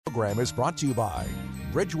Program is brought to you by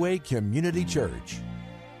Bridgeway Community Church.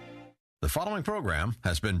 The following program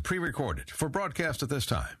has been pre-recorded for broadcast at this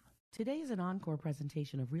time. Today is an encore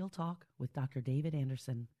presentation of Real Talk with Dr. David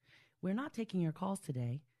Anderson. We're not taking your calls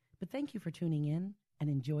today, but thank you for tuning in and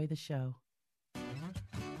enjoy the show.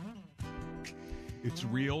 It's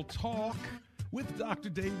Real Talk with Dr.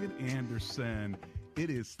 David Anderson. It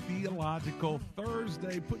is Theological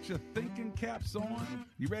Thursday. Put your thinking caps on.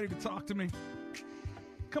 You ready to talk to me?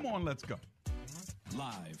 Come on, let's go.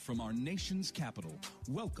 Live from our nation's capital,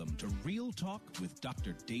 welcome to Real Talk with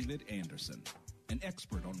Dr. David Anderson. An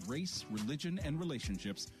expert on race, religion, and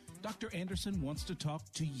relationships, Dr. Anderson wants to talk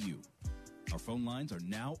to you. Our phone lines are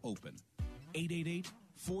now open.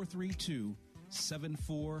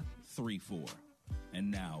 888-432-7434. And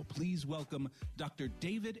now, please welcome Dr.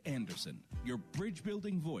 David Anderson, your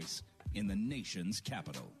bridge-building voice in the nation's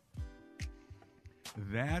capital.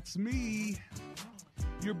 That's me,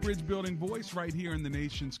 your bridge-building voice right here in the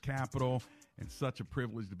nation's capital. And such a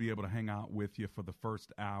privilege to be able to hang out with you for the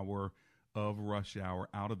first hour of Rush Hour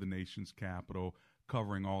out of the nation's capital,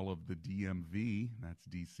 covering all of the DMV, that's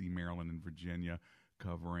D.C., Maryland, and Virginia,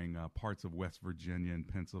 covering parts of West Virginia and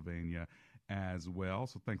Pennsylvania as well.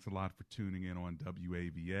 So thanks a lot for tuning in on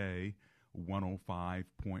WAVA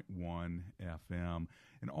 105.1 FM.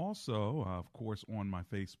 And also, of course, on my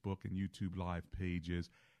Facebook and YouTube live pages,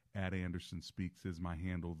 at Anderson Speaks is my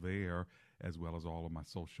handle there, as well as all of my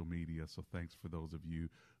social media. So thanks for those of you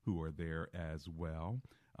who are there as well.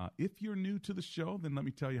 If you're new to the show, then let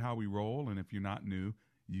me tell you how we roll. And if you're not new,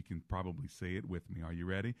 you can probably say it with me. Are you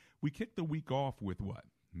ready? We kick the week off with what?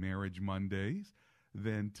 Marriage Mondays,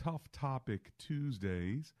 then Tough Topic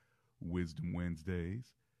Tuesdays, Wisdom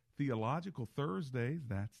Wednesdays, Theological Thursdays,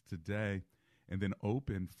 that's today, and then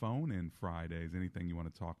Open Phone-In Fridays. Anything you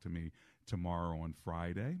want to talk to me tomorrow on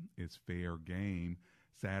Friday is fair game.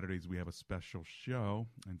 Saturdays we have a special show,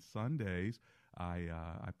 and Sundays I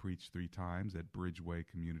preach 3 times at Bridgeway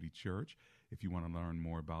Community Church. If you want to learn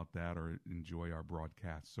more about that or enjoy our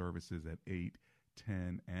broadcast services at 8,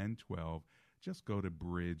 10, and 12, just go to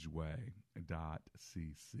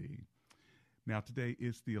bridgeway.cc. Now, today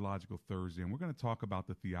is Theological Thursday, and we're going to talk about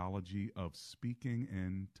the theology of speaking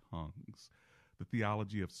in tongues. The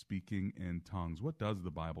theology of speaking in tongues. What does the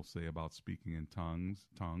Bible say about speaking in tongues?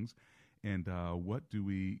 And what do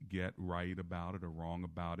we get right about it or wrong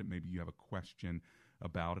about it? Maybe you have a question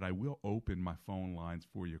about it. I will open my phone lines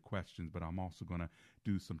for your questions, but I'm also going to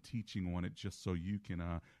do some teaching on it just so you can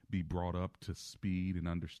be brought up to speed and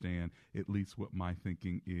understand at least what my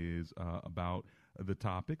thinking is about the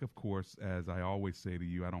topic. Of course, as I always say to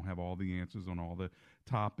you, I don't have all the answers on all the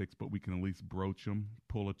topics, but we can at least broach them,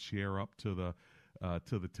 pull a chair up to the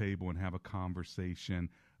table and have a conversation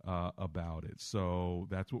about it. So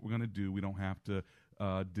that's what we're going to do. We don't have to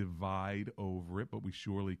divide over it, but we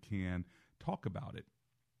surely can talk about it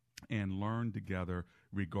and learn together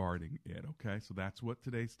regarding it. Okay, so that's what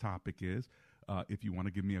today's topic is. If you want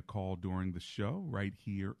to give me a call during the show right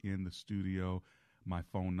here in the studio, my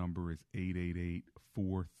phone number is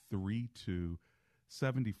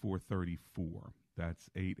 888-432-7434. That's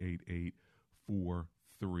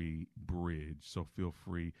 888-43-BRIDGE. So feel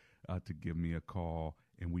free to give me a call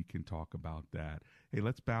and we can talk about that. Hey,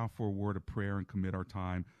 let's bow for a word of prayer and commit our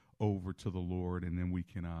time over to the Lord, and then we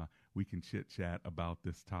can chit-chat about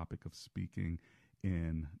this topic of speaking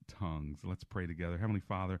in tongues. Let's pray together. Heavenly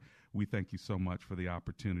Father, we thank you so much for the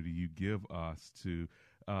opportunity you give us to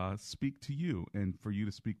speak to you and for you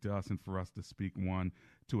to speak to us and for us to speak one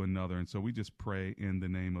to another. And so we just pray in the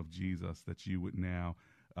name of Jesus that you would now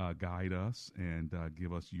guide us and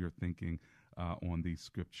give us your thinking on these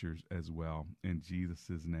scriptures as well. In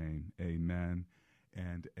Jesus' name, amen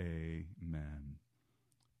and amen.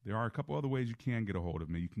 There are a couple other ways you can get a hold of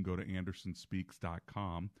me. You can go to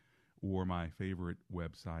andersonspeaks.com or my favorite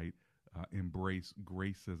website,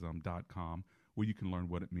 embracegracism.com, where you can learn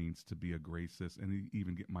what it means to be a gracist and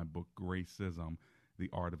even get my book, Gracism, The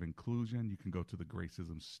Art of Inclusion. You can go to the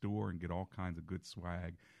Gracism store and get all kinds of good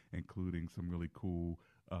swag, including some really cool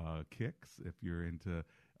kicks if you're into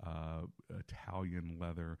Italian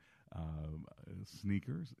leather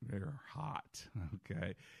sneakers. They're hot,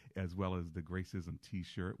 okay, as well as the Gracism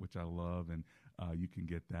T-shirt, which I love, and you can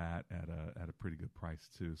get that at a pretty good price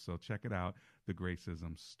too. So check it out, the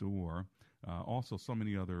Gracism store. Also, so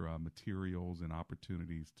many other materials and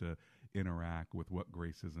opportunities to interact with what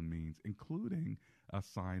Gracism means, including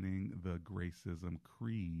signing the Gracism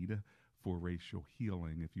Creed for racial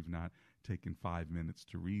healing. If you've not taken 5 minutes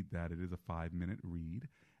to read that, it is a 5-minute read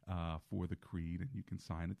for the creed, and you can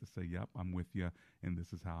sign it to say, yep, I'm with you, and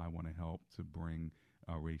this is how I want to help to bring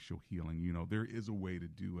racial healing. You know, there is a way to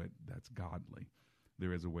do it that's godly.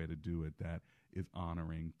 There is a way to do it that is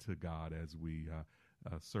honoring to God as we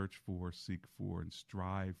search for, seek for, and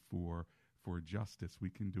strive for justice. We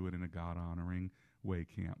can do it in a God-honoring way,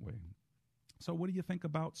 can't we? So what do you think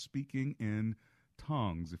about speaking in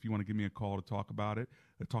tongues? If you want to give me a call to talk about it,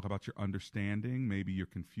 talk about your understanding, maybe your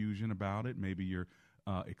confusion about it, maybe your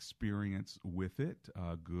experience with it,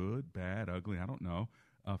 good, bad, ugly, I don't know.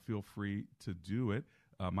 Feel free to do it.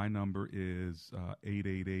 My number is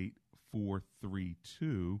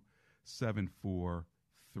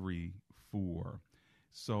 888-432-7434.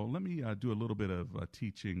 So let me do a little bit of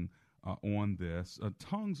teaching on this.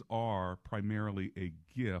 Tongues are primarily a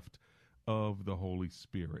gift of the Holy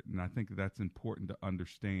Spirit. And I think that's important to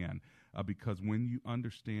understand because when you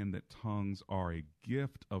understand that tongues are a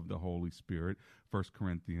gift of the Holy Spirit, 1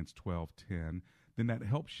 Corinthians 12:10, then that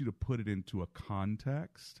helps you to put it into a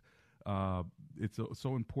context. It's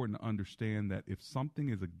so important to understand that if something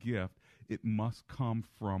is a gift, it must come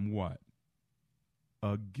from what?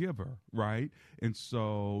 A giver, right? And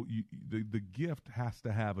so the gift has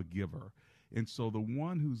to have a giver. And so the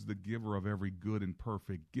one who's the giver of every good and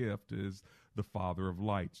perfect gift is the Father of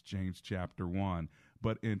lights, James chapter 1.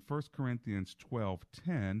 But in 1 Corinthians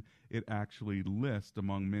 12:10, it actually lists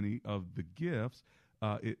among many of the gifts,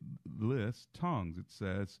 it lists tongues. It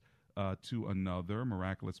says to another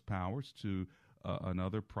miraculous powers, to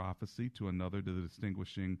another prophecy, to another the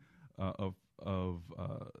distinguishing of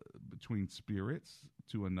between spirits,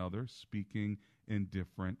 to another speaking in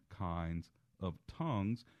different kinds of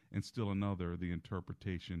tongues, and still another the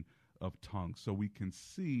interpretation of tongues. So we can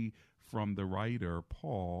see from the writer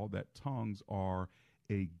Paul that tongues are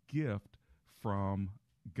a gift from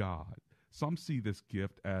God. Some see this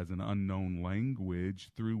gift as an unknown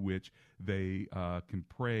language through which they can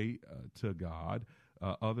pray to God.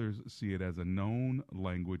 Others see it as a known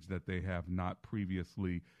language that they have not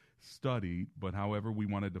previously studied. But however we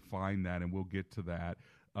want to define that, and we'll get to that,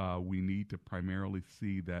 we need to primarily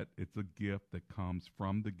see that it's a gift that comes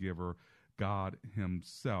from the giver, God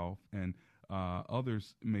himself. And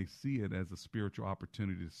others may see it as a spiritual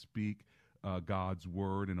opportunity to speak God's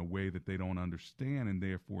word in a way that they don't understand and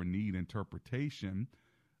therefore need interpretation.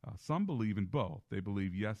 Some believe in both. They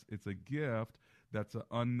believe, yes, it's a gift that's an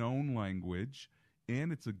unknown language,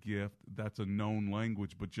 and it's a gift that's a known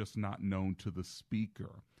language but just not known to the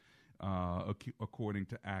speaker. According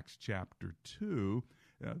to Acts chapter 2,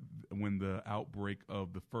 when the outbreak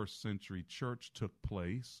of the first century church took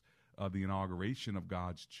place, the inauguration of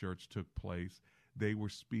God's church took place, they were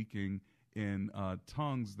speaking in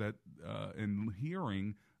tongues that, and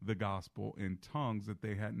hearing the gospel in tongues that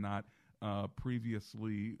they had not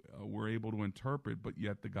previously were able to interpret, but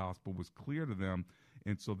yet the gospel was clear to them.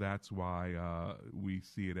 And so that's why we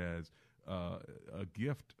see it as a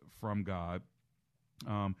gift from God.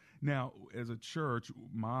 Now, as a church,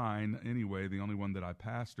 mine anyway, the only one that I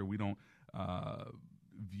pastor, we don't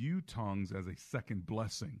view tongues as a second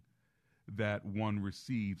blessing that one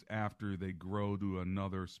receives after they grow to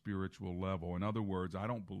another spiritual level. In other words, I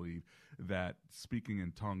don't believe that speaking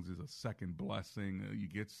in tongues is a second blessing. You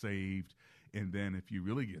get saved, and then if you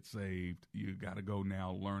really get saved, you got to go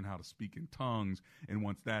now learn how to speak in tongues. And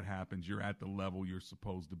once that happens, you're at the level you're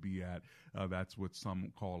supposed to be at. That's what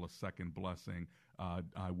some call a second blessing.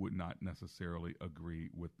 I would not necessarily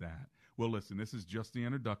agree with that. Well, listen, this is just the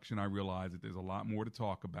introduction. I realize that there's a lot more to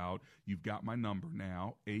talk about. You've got my number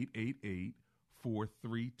now,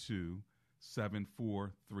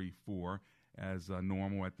 888-432-7434. As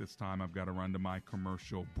normal at this time, I've got to run to my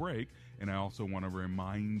commercial break. And I also want to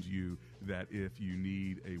remind you that if you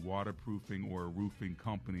need a waterproofing or a roofing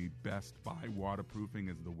company, Best Buy Waterproofing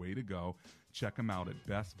is the way to go. Check them out at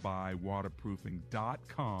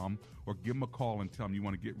bestbuywaterproofing.com or give them a call and tell them you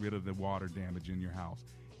want to get rid of the water damage in your house.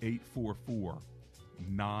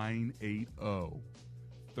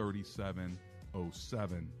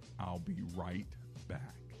 844-980-3707. I'll be right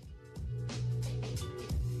back.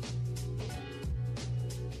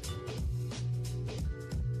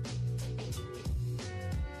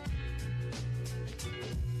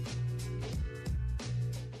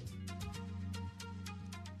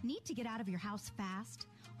 Need to get out of your house fast?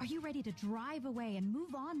 Are you ready to drive away and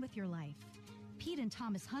move on with your life? Pete and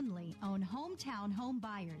Thomas Hundley own Hometown Home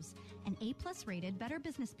Buyers, an A-plus rated Better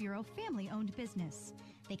Business Bureau family-owned business.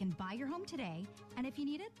 They can buy your home today, and if you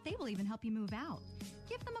need it, they will even help you move out.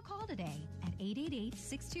 Give them a call today at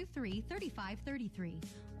 888-623-3533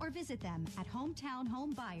 or visit them at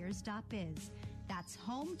hometownhomebuyers.biz. That's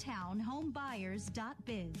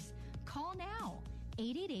hometownhomebuyers.biz. Call now.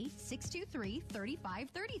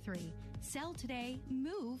 888-623-3533. Sell today,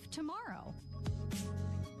 move tomorrow.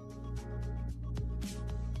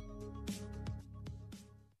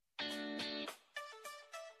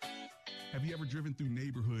 Have you ever driven through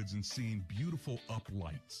neighborhoods and seen beautiful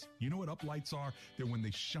uplights? You know what uplights are? They're when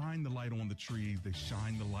they shine the light on the trees, they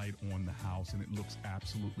shine the light on the house, and it looks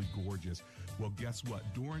absolutely gorgeous. Well, guess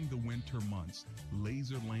what? During the winter months,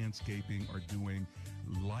 Laser Landscaping are doing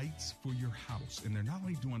lights for your house. And they're not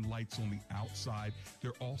only doing lights on the outside,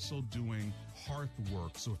 they're also doing hearth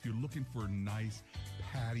work. So if you're looking for nice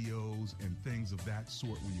patios and things of that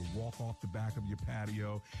sort, where you walk off the back of your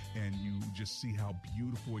patio and you just see how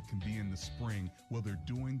beautiful it can be in the spring, well, they're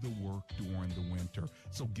doing the work during the winter.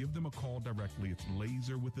 So give them a call directly. It's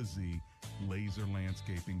Laser with a Z,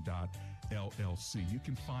 laserlandscaping.llc. You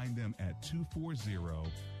can find them at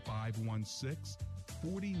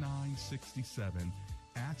 240-516-4967.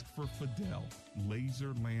 Ask for Fidel.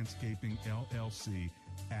 Laser Landscaping LLC.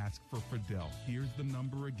 Ask for Fidel. Here's the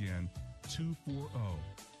number again,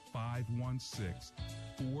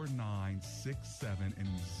 240-516-4967. And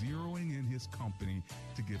he's zeroing in his company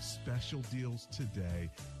to give special deals today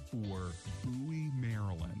for Bowie,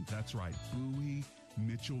 Maryland. That's right, Bowie,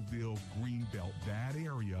 Mitchellville, Greenbelt, that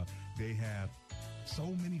area. They have so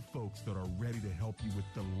many folks that are ready to help you with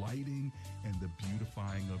the lighting and the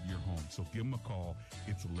beautifying of your home. So give them a call.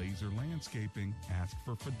 It's Laser Landscaping. Ask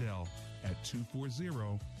for Fidel at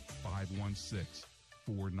 240-516-4967.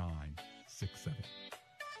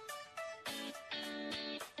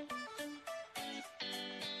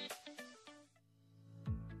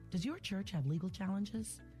 Does your church have legal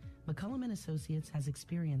challenges? McCullum & Associates has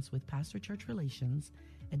experience with pastor-church relations,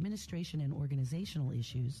 administration and organizational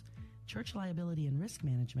issues, church liability and risk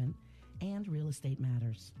management, and real estate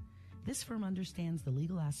matters. This firm understands the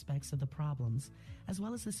legal aspects of the problems as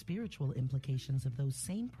well as the spiritual implications of those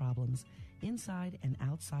same problems inside and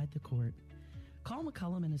outside the court. Call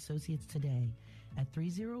McCullum & Associates today at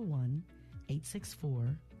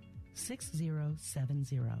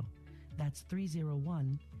 301-864-6070. That's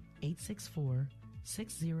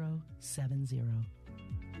 301-864-6070.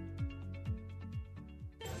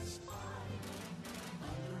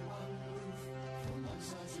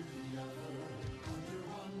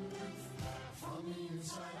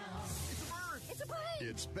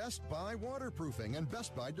 It's Best Buy Waterproofing and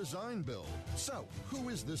Best Buy Design Build. So, who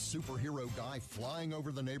is this superhero guy flying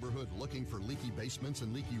over the neighborhood looking for leaky basements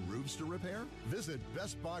and leaky roofs to repair? Visit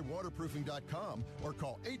bestbuywaterproofing.com or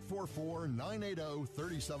call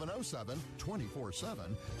 844-980-3707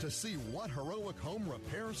 24/7 to see what heroic home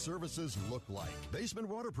repair services look like. Basement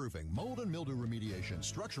waterproofing, mold and mildew remediation,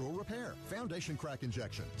 structural repair, foundation crack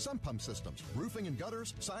injection, sump pump systems, roofing and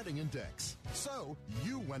gutters, siding and decks. So,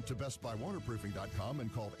 you went to bestbuywaterproofing.com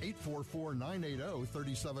and called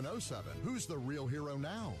 844-980-3707. Who's the real hero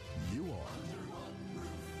now? You are. Under one roof,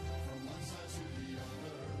 from one side to the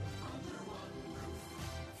other. Under one roof,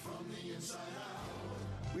 from the inside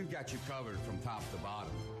out. We've got you covered from top to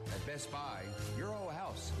bottom. At Best Buy, your whole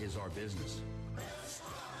house is our business. Best Buy.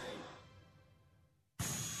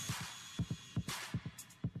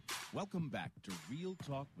 Welcome back to Real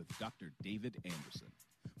Talk with Dr. David Anderson.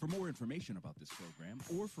 For more information about this program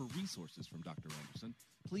or for resources from Dr. Anderson,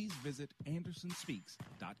 please visit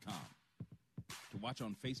andersonspeaks.com. To watch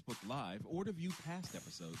on Facebook Live or to view past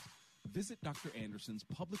episodes, visit Dr. Anderson's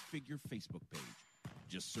public figure Facebook page.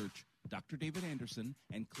 Just search Dr. David Anderson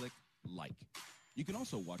and click like. You can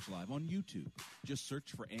also watch live on YouTube. Just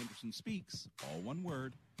search for Anderson Speaks, all one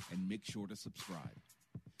word, and make sure to subscribe.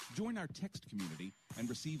 Join our text community and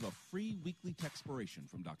receive a free weekly textpiration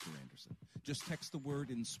from Dr. Anderson. Just text the word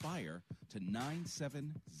INSPIRE to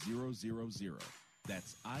 97000.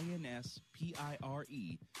 That's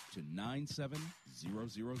INSPIRE to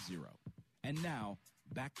 97000. And now,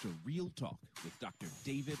 back to Real Talk with Dr.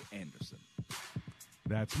 David Anderson.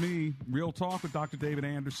 That's me, Real Talk with Dr. David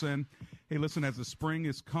Anderson. Hey, listen, as the spring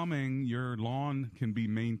is coming, your lawn can be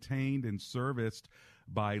maintained and serviced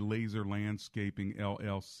by Laser Landscaping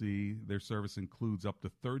LLC. Their service includes up to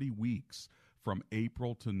 30 weeks from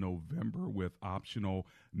April to November with optional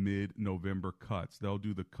mid-November cuts. They'll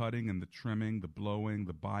do the cutting and the trimming, the blowing,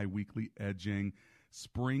 the bi-weekly edging,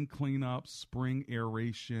 spring cleanup, spring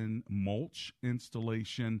aeration, mulch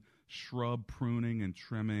installation, shrub pruning and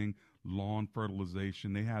trimming, lawn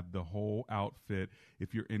fertilization. They have the whole outfit.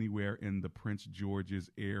 If you're anywhere in the Prince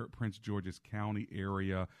George's County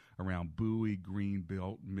area around Bowie,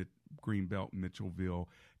 Greenbelt, Mitchellville,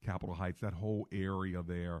 Capitol Heights, that whole area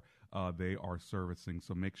there, they are servicing.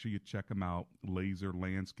 So make sure you check them out, Laser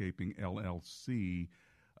Landscaping LLC,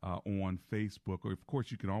 on Facebook. Or, of course,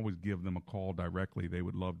 you can always give them a call directly. They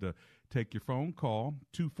would love to take your phone call,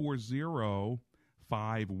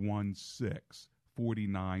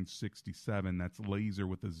 240-516-4967. That's Laser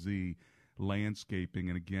with a Z, Landscaping.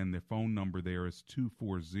 And again, their phone number there is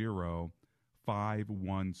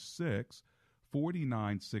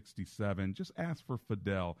 516-4967. Just ask for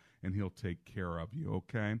Fidel, and he'll take care of you,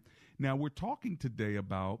 okay? Now, we're talking today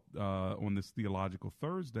about, on this Theological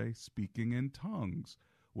Thursday, speaking in tongues.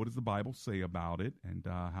 What does the Bible say about it, and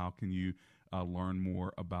how can you learn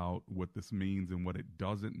more about what this means and what it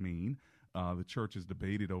doesn't mean? The church has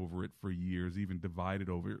debated over it for years, even divided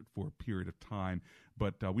over it for a period of time.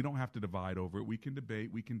 But we don't have to divide over it. We can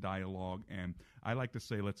debate, we can dialogue, and I like to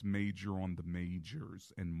say let's major on the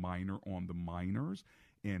majors and minor on the minors.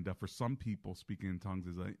 And for some people, speaking in tongues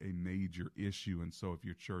is a major issue. And so if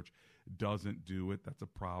your church doesn't do it, that's a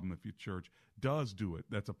problem. If your church does do it,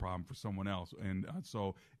 that's a problem for someone else. And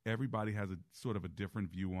so everybody has a sort of a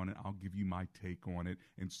different view on it. I'll give you my take on it.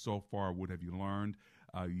 And so far, what have you learned?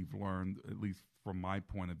 You've learned, at least from my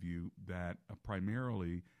point of view, that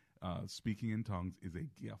primarily speaking in tongues is a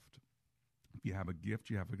gift. If you have a gift,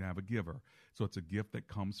 you have to have a giver. So it's a gift that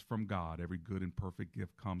comes from God. Every good and perfect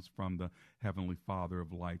gift comes from the Heavenly Father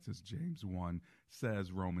of lights, as James 1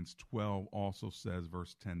 says. Romans 12 also says,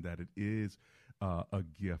 verse 10, that it is a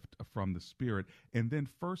gift from the Spirit. And then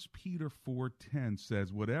 1 Peter 4:10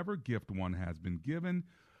 says, whatever gift one has been given,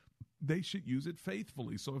 they should use it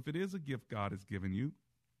faithfully. So if it is a gift God has given you,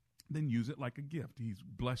 then use it like a gift. He's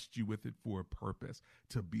blessed you with it for a purpose,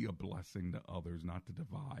 to be a blessing to others, not to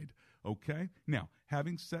divide. Okay? Now,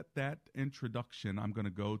 having set that introduction, I'm going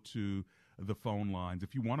to go to the phone lines.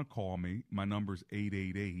 If you want to call me, my number is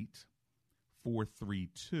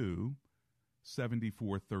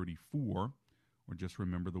 888-432-7434, or just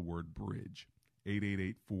remember the word bridge,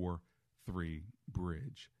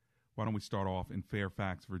 888-43-BRIDGE. Why don't we start off in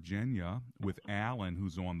Fairfax, Virginia, with Alan,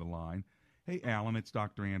 who's on the line. Hey, Alan, it's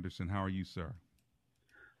Dr. Anderson. How are you, sir?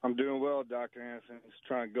 I'm doing well, Dr. Anderson. Just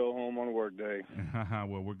trying to go home on a work day.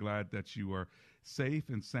 Well, we're glad that you are safe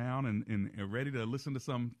and sound and ready to listen to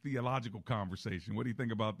some theological conversation. What do you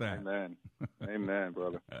think about that? Amen. Amen,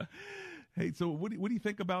 brother. Hey, so what do you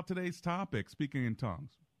think about today's topic, speaking in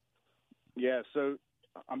tongues? Yeah, so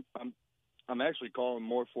I'm actually calling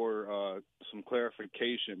more for some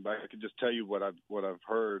clarification, but I could just tell you what I've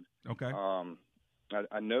heard. Okay.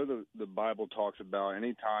 I know the Bible talks about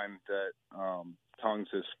any time that tongues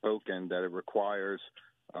is spoken, that it requires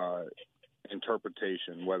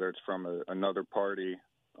interpretation, whether it's from another party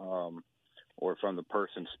or from the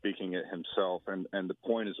person speaking it himself. And the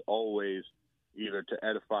point is always either to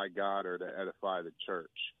edify God or to edify the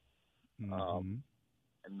church, and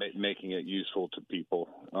making it useful to people.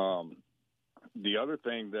 The other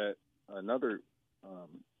thing that another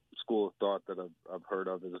school of thought that I've heard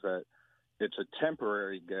of is that it's a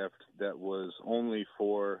temporary gift that was only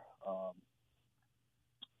for, I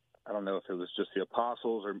don't know if it was just the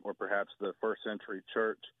apostles or perhaps the first century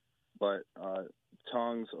church, but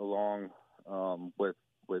tongues along with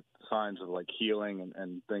signs of like healing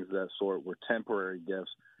and things of that sort were temporary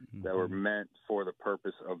gifts that were meant for the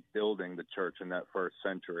purpose of building the church in that first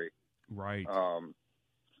century. Right.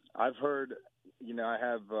 I've heard, I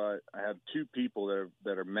have two people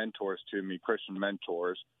that are mentors to me, Christian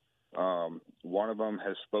mentors. One of them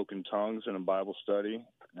has spoken tongues in a Bible study,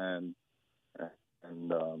 and I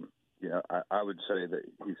would say that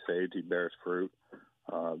he's saved. He bears fruit.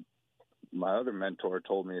 My other mentor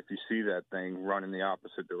told me if you see that thing, run in the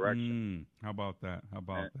opposite direction. How about that?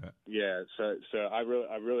 Yeah. So I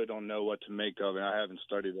really don't know what to make of it. I haven't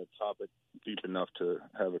studied that topic deep enough to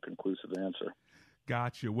have a conclusive answer.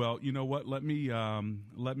 Gotcha. Well, you know what? Let me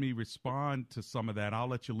respond to some of that. I'll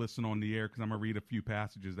let you listen on the air because I'm going to read a few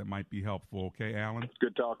passages that might be helpful. Okay, Alan?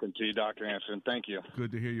 Good talking to you, Dr. Anderson. Thank you.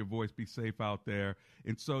 Good to hear your voice. Be safe out there.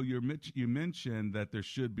 And so you mentioned that there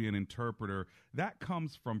should be an interpreter. That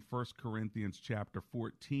comes from 1 Corinthians chapter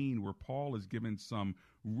 14, where Paul is given some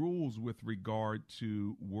rules with regard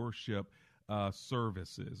to worship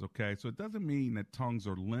services, okay? So it doesn't mean that tongues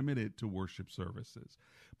are limited to worship services,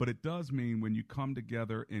 but it does mean when you come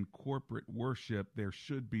together in corporate worship, there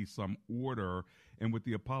should be some order. And what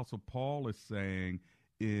the Apostle Paul is saying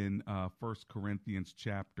in 1 Corinthians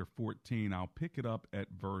chapter 14, I'll pick it up at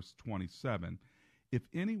verse 27. If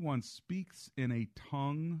anyone speaks in a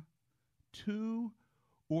tongue, 2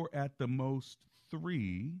 or at the most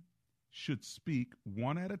 3 should speak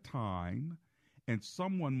one at a time, and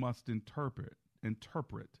someone must interpret.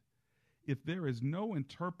 If there is no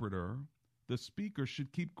interpreter, the speaker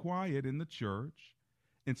should keep quiet in the church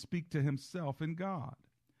and speak to himself and God.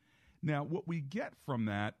 Now, what we get from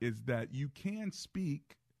that is that you can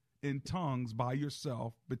speak in tongues by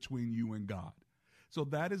yourself between you and God. So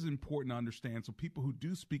that is important to understand. So people who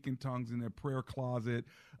do speak in tongues in their prayer closet,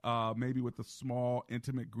 maybe with a small,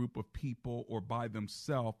 intimate group of people or by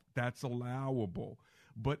themselves, that's allowable.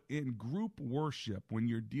 But in group worship, when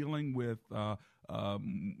you're dealing with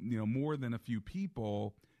more than a few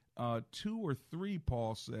people, 2 or 3,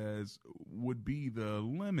 Paul says, would be the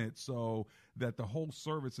limit, so that the whole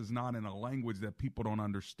service is not in a language that people don't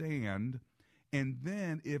understand. And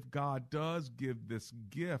then if God does give this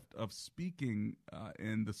gift of speaking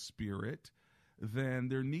in the Spirit, then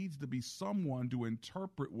there needs to be someone to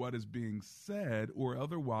interpret what is being said, or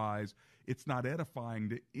otherwise it's not edifying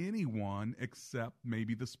to anyone except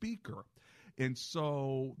maybe the speaker. And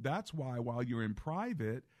so that's why while you're in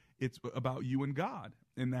private, it's about you and God.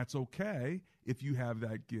 And that's okay if you have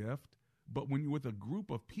that gift. But when you're with a group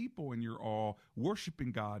of people and you're all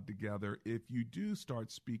worshiping God together, if you do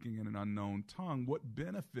start speaking in an unknown tongue, what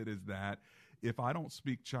benefit is that if I don't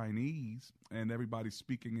speak Chinese and everybody's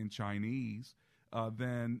speaking in Chinese,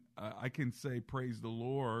 then I can say, praise the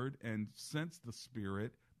Lord, and sense the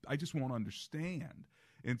Spirit. I just won't understand.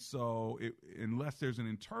 And so unless there's an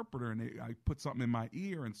interpreter and I put something in my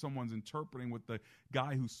ear and someone's interpreting what the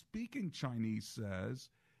guy who's speaking Chinese says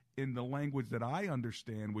in the language that I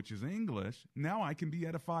understand, which is English, now I can be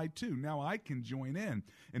edified too. Now I can join in.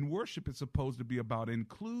 And worship is supposed to be about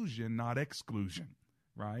inclusion, not exclusion,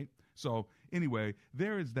 right? So anyway,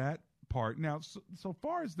 there is that part. Now, so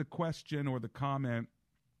far as the question or the comment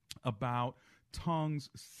about tongues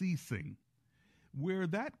ceasing, where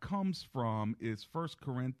that comes from is 1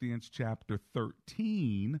 Corinthians chapter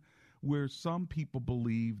 13, where some people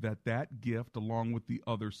believe that gift, along with the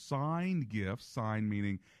other sign gifts, sign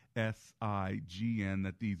meaning S-I-G-N,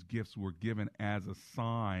 that these gifts were given as a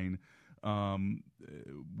sign,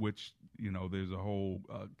 which, there's a whole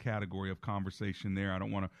category of conversation there. I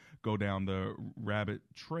don't want to go down the rabbit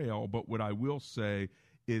trail, but what I will say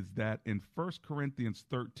is that in 1 Corinthians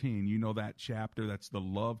 13, that chapter, that's the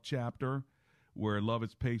love chapter, where love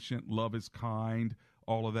is patient, love is kind,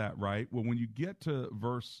 all of that, right? Well, when you get to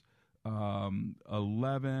verse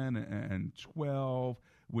 11 and 12,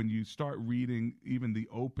 when you start reading even the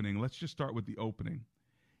opening, let's just start with the opening.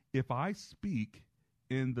 If I speak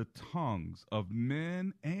in the tongues of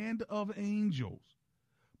men and of angels,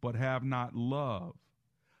 but have not love,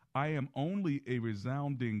 I am only a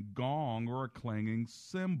resounding gong or a clanging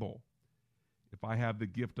cymbal. If I have the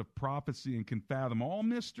gift of prophecy and can fathom all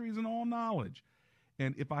mysteries and all knowledge,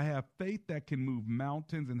 and if I have faith that can move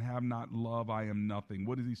mountains and have not love, I am nothing.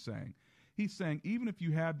 What is he saying? He's saying even if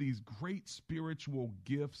you have these great spiritual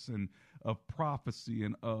gifts and of prophecy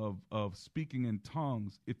and of speaking in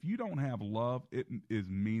tongues, if you don't have love, it is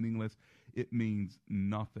meaningless. It means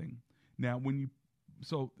nothing. Now,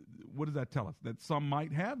 so what does that tell us? That some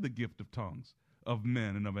might have the gift of tongues of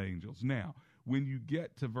men and of angels. Now, when you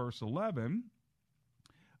get to verse 11,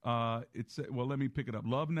 it said, well, let me pick it up.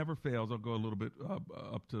 Love never fails. I'll go a little bit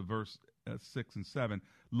up to verse 6 and 7.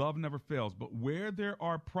 Love never fails, but where there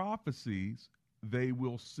are prophecies, they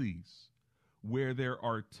will cease. Where there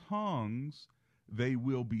are tongues, they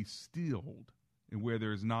will be stilled. And where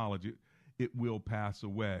there is knowledge, it will pass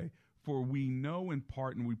away. For we know in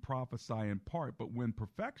part and we prophesy in part, but when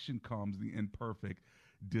perfection comes, the imperfect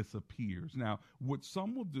disappears. Now, what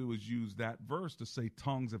some will do is use that verse to say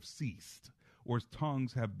tongues have ceased or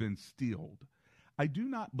tongues have been stilled. I do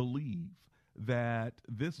not believe that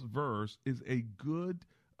this verse is a good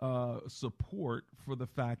support for the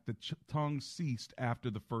fact that tongues ceased after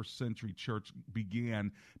the first century church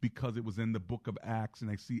began, because it was in the book of Acts, and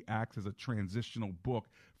I see Acts as a transitional book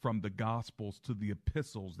from the Gospels to the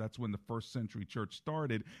epistles. That's when the first century church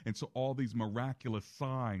started. And so all these miraculous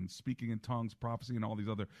signs, speaking in tongues, prophecy, and all these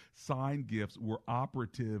other sign gifts were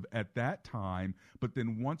operative at that time. But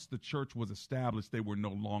then once the church was established, they were no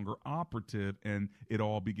longer operative, and it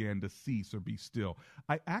all began to cease or be still.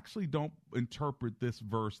 I actually don't interpret this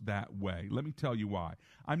verse that way. Let me tell you why.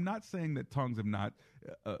 I'm not saying that tongues have not,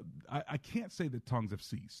 I can't say that tongues have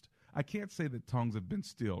ceased. I can't say that tongues have been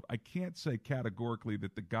stilled. I can't say categorically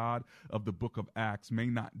that the God of the book of Acts may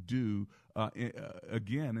not do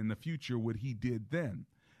again in the future what he did then.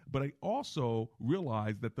 But I also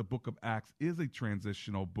realize that the book of Acts is a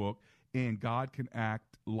transitional book, and God can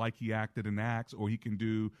act like he acted in Acts, or he can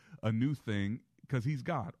do a new thing because he's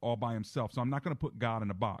God all by himself. So I'm not going to put God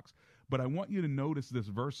in a box. But I want you to notice this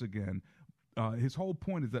verse again. His whole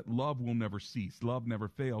point is that love will never cease. Love never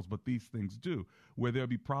fails, but these things do. Where there'll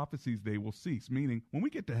be prophecies, they will cease. Meaning, when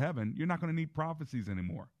we get to heaven, you're not going to need prophecies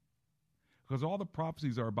anymore, because all the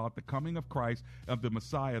prophecies are about the coming of Christ, of the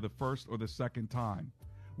Messiah, the first or the second time.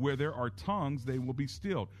 Where there are tongues, they will be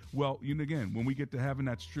stilled. Well, again, when we get to heaven,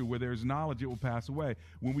 that's true. Where there's knowledge, it will pass away.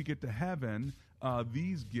 When we get to heaven,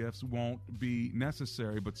 these gifts won't be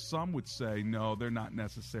necessary, but some would say, no, they're not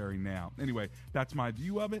necessary now. Anyway, that's my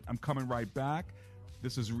view of it. I'm coming right back.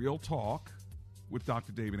 This is Real Talk with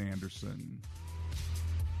Dr. David Anderson.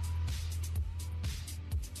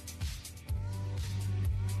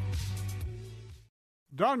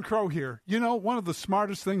 Don Crow here. You know, one of the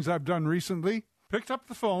smartest things I've done recently, picked up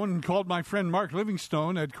the phone and called my friend Mark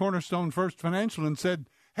Livingstone at Cornerstone First Financial and said,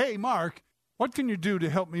 "Hey, Mark, what can you do to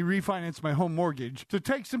help me refinance my home mortgage to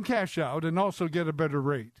take some cash out and also get a better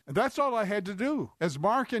rate?" And that's all I had to do, as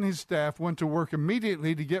Mark and his staff went to work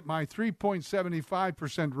immediately to get my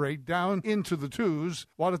 3.75% rate down into the twos,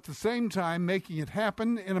 while at the same time making it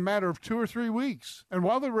happen in a matter of 2 or 3 weeks. And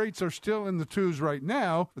while the rates are still in the twos right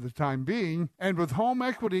now, for the time being, and with home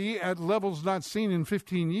equity at levels not seen in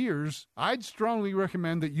 15 years, I'd strongly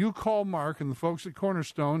recommend that you call Mark and the folks at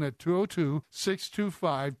Cornerstone at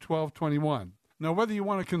 202-625-1221. Now, whether you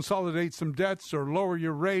want to consolidate some debts or lower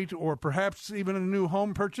your rate or perhaps even a new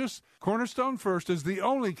home purchase, Cornerstone First is the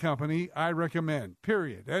only company I recommend,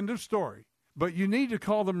 period. End of story. But you need to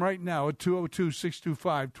call them right now at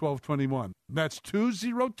 202-625-1221. That's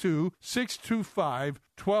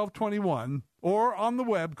 202-625-1221 or on the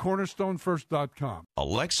web, cornerstonefirst.com.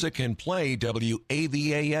 Alexa can play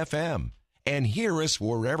WAVA-FM and hear us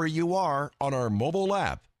wherever you are on our mobile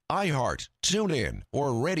app, iHeart, TuneIn,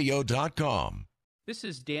 or radio.com. This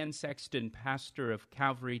is Dan Sexton, pastor of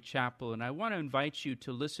Calvary Chapel, and I want to invite you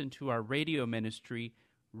to listen to our radio ministry,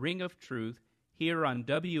 Ring of Truth, here on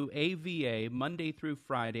WAVA Monday through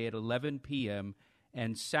Friday at 11 p.m.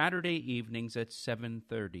 and Saturday evenings at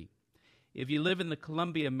 7:30. If you live in the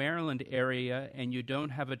Columbia, Maryland area and you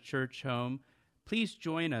don't have a church home, please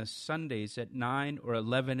join us Sundays at 9 or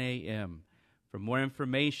 11 a.m. For more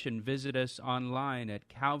information, visit us online at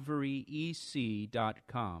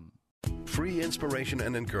calvaryec.com. Free inspiration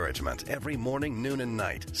and encouragement every morning, noon, and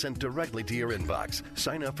night, sent directly to your inbox.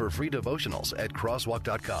 Sign up for free devotionals at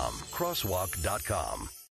crosswalk.com. Crosswalk.com.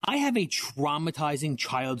 I have a traumatizing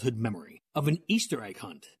childhood memory of an Easter egg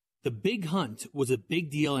hunt. The big hunt was a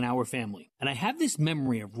big deal in our family, and I have this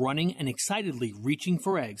memory of running and excitedly reaching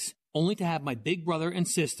for eggs, only to have my big brother and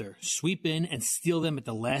sister sweep in and steal them at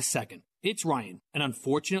the last second. It's Ryan, and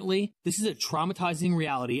unfortunately, this is a traumatizing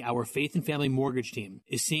reality our Faith and Family Mortgage team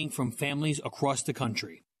is seeing from families across the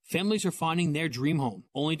country. Families are finding their dream home,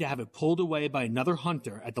 only to have it pulled away by another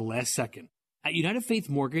hunter at the last second. At United Faith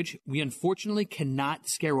Mortgage, we unfortunately cannot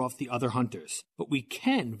scare off the other hunters, but we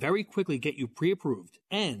can very quickly get you pre-approved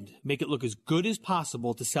and make it look as good as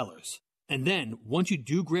possible to sellers. And then, once you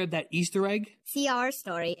do grab that Easter egg, see our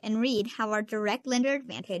story and read how our direct lender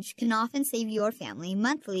advantage can often save your family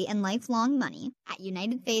monthly and lifelong money at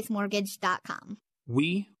UnitedFaithMortgage.com.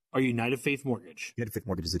 We are United Faith Mortgage. United Faith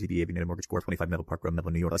Mortgage is a DBA of United Mortgage Corp. 25 Meadow Park Road,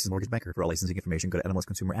 Melville, New York. Licensed mortgage banker. For all licensing information, go to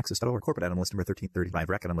NMLSConsumerAccess.org. Corporate NMLS number 1335.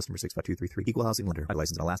 RAC NMLS number 65233. Equal housing lender.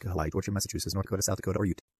 Licensed in Alaska, Hawaii, Georgia, Massachusetts, North Dakota, South Dakota, or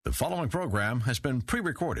Utah. The following program has been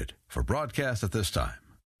pre-recorded for broadcast at this time.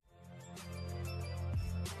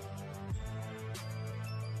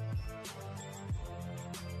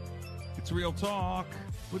 It's Real Talk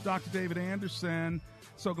with Dr. David Anderson.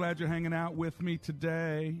 So glad you're hanging out with me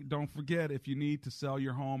today. Don't forget, if you need to sell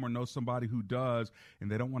your home or know somebody who does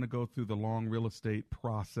and they don't want to go through the long real estate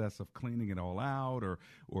process of cleaning it all out or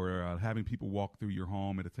having people walk through your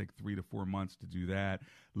home, it'll take 3 to 4 months to do that.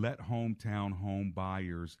 Let Hometown Home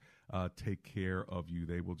Buyers take care of you.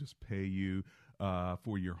 They will just pay you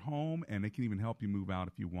for your home, and they can even help you move out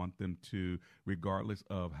if you want them to, regardless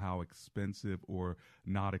of how expensive or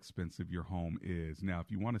not expensive your home is. Now, if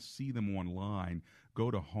you want to see them online, go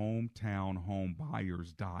to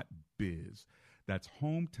hometownhomebuyers.biz. That's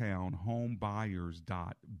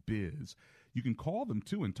hometownhomebuyers.biz. You can call them,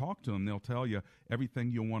 too, and talk to them. They'll tell you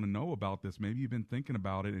everything you'll want to know about this. Maybe you've been thinking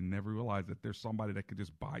about it and never realized that there's somebody that could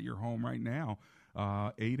just buy your home right now.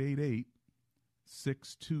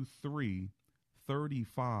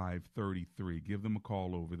 888-623-3533. Give them a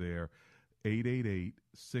call over there,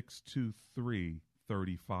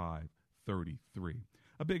 888-623-3533.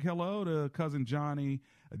 A big hello to Cousin Johnny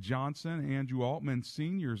Johnson, Andrew Altman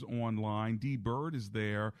Sr.'s online. D. Bird is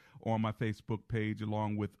there on my Facebook page,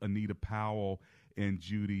 along with Anita Powell and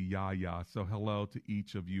Judy Yaya. So hello to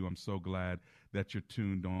each of you. I'm so glad that you're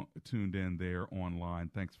tuned in there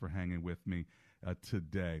online. Thanks for hanging with me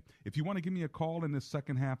today. If you want to give me a call in the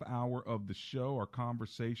second half hour of the show, our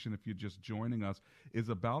conversation, if you're just joining us, is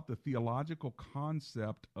about the theological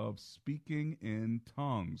concept of speaking in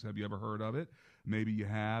tongues. Have you ever heard of it? Maybe you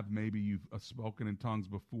have. Maybe you've spoken in tongues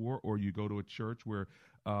before, or you go to a church where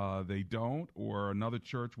they don't, or another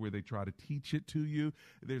church where they try to teach it to you.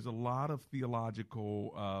 There's a lot of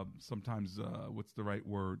theological, sometimes, what's the right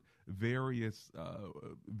word, various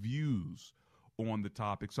views on the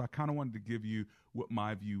topic. So I kind of wanted to give you what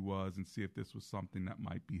my view was and see if this was something that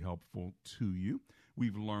might be helpful to you.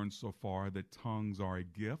 We've learned so far that tongues are a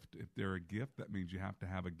gift. If they're a gift, that means you have to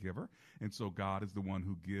have a giver. And so God is the one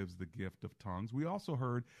who gives the gift of tongues. We also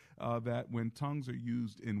heard that when tongues are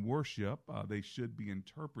used in worship, they should be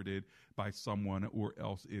interpreted by someone, or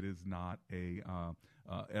else it is not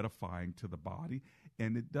edifying to the body.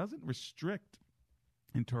 And it doesn't restrict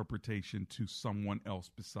interpretation to someone else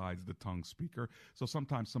besides the tongue speaker. So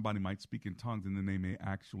sometimes somebody might speak in tongues and then they may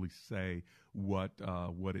actually say what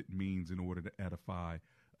it means in order to edify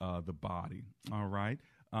the body. All right.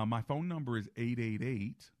 My phone number is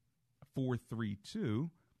 888-432-7434.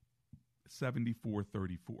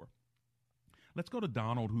 Let's go to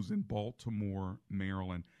Donald, who's in Baltimore,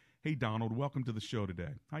 Maryland. Hey, Donald, welcome to the show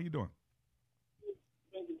today. How you doing?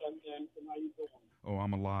 Thank you, Dr. Anderson. How you doing? Oh,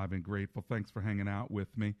 I'm alive and grateful. Thanks for hanging out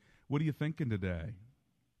with me. What are you thinking today?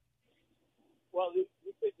 Well, this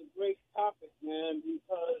is a great topic, man,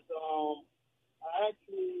 because I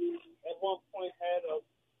actually at one point had a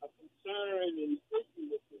concern and issue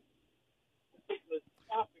with this particular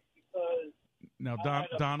topic because now,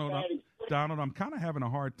 Donald, I'm kind of having a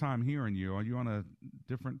hard time hearing you. Are you on a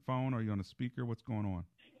different phone? Are you on a speaker? What's going on?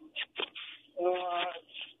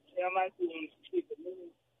 Yeah, I'm actually on a speaker.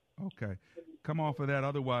 Okay. Come off of that.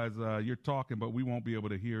 Otherwise, you're talking, but we won't be able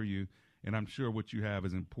to hear you. And I'm sure what you have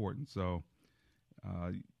is important. So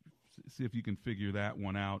see if you can figure that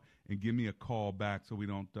one out and give me a call back so we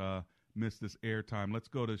don't miss this airtime. Let's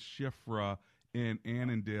go to Shifra in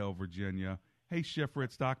Annandale, Virginia. Hey, Shifra,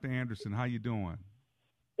 it's Dr. Anderson. How you doing?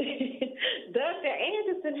 Dr.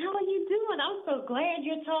 Anderson, how are you doing? I'm so glad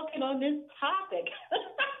you're talking on this topic.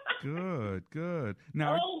 Good.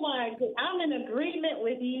 Now, oh my God, I'm in agreement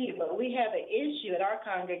with you, but we have an issue at our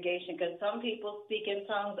congregation because some people speak in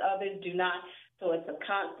tongues, others do not. So it's a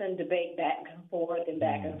constant debate back and forth and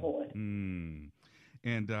back and forth.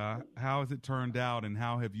 And how has it turned out, and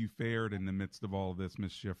how have you fared in the midst of all of this,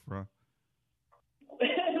 Ms. Shifra?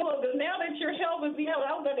 Well, now that you're helping me out,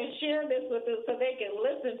 I'm going to share this with them so they can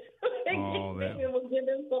listen. Maybe it will give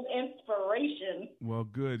them some inspiration. Well,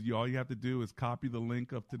 good. All you have to do is copy the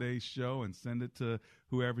link of today's show and send it to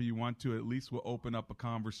whoever you want to. At least we'll open up a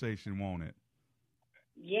conversation, won't it?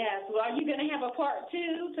 Yes. Well, are you going to have a part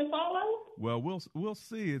 2 to follow? Well, we'll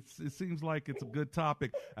see. It seems like it's a good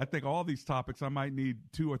topic. I think all these topics I might need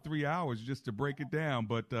 2 or 3 hours just to break it down,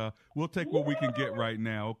 but we'll take what we can get right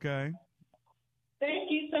now, okay?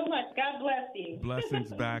 Thank you so much. God bless you.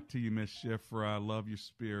 Blessings back to you, Miss Shifra. I love your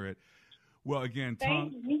spirit. Well, again,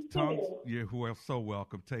 tongues. You're so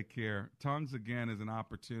welcome. Take care. Tongues, again, is an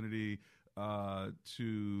opportunity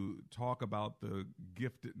to talk about the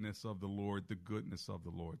giftedness of the Lord, the goodness of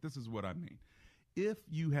the Lord. This is what I mean. If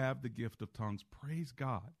you have the gift of tongues, praise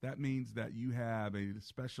God. That means that you have a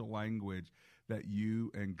special language that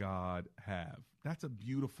you and God have. That's a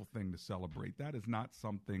beautiful thing to celebrate. That is not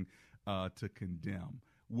something to condemn.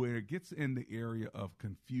 Where it gets in the area of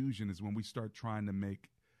confusion is when we start trying to make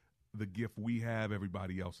the gift we have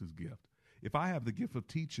everybody else's gift. If I have the gift of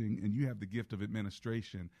teaching and you have the gift of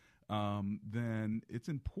administration, then it's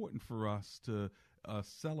important for us to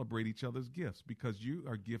celebrate each other's gifts, because you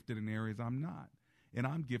are gifted in areas I'm not, and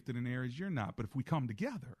I'm gifted in areas you're not. But if we come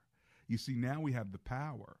together, you see, now we have the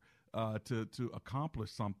power to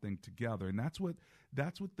accomplish something together, and that's what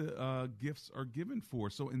the gifts are given for.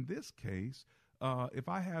 So in this case, if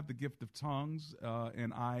I have the gift of tongues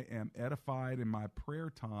and I am edified in my prayer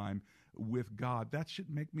time with God, that should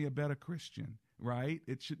make me a better Christian, right?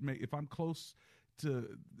 It should make, if I'm close to,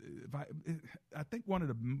 I think one of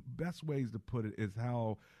the best ways to put it is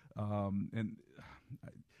how, and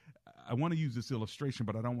I want to use this illustration,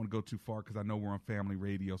 but I don't want to go too far because I know we're on family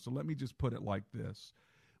radio. So let me just put it like this.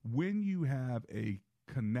 When you have a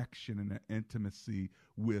connection and an intimacy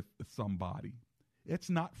with somebody, it's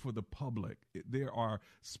not for the public. There are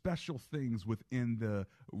special things within the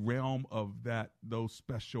realm of those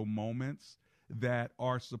special moments that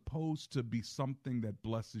are supposed to be something that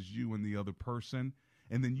blesses you and the other person.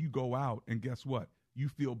 And then you go out and guess what? You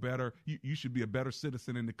feel better. You should be a better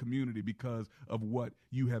citizen in the community because of what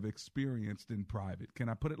you have experienced in private. Can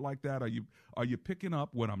I put it like that? Are you picking up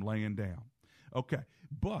what I'm laying down? Okay.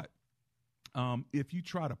 But if you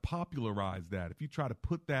try to popularize that, if you try to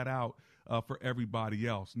put that out for everybody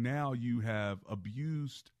else, now you have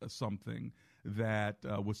abused something that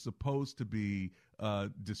was supposed to be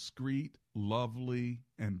discreet, lovely,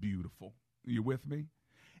 and beautiful. You with me?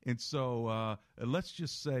 And so let's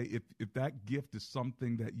just say if that gift is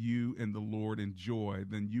something that you and the Lord enjoy,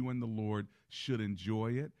 then you and the Lord should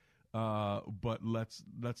enjoy it, but let's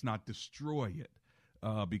not destroy it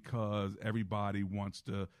because everybody wants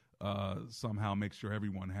to somehow make sure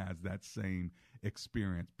everyone has that same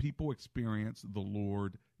experience. People experience the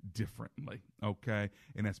Lord differently, okay?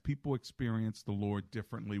 And as people experience the Lord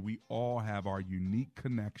differently, we all have our unique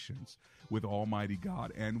connections with Almighty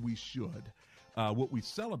God, and we should. What we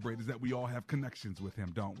celebrate is that we all have connections with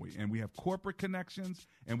him, don't we? And we have corporate connections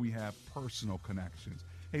and we have personal connections.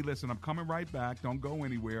 Hey, listen, I'm coming right back. Don't go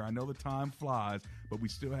anywhere. I know the time flies, but we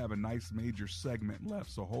still have a nice major segment left.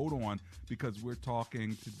 So hold on, because we're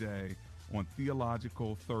talking today on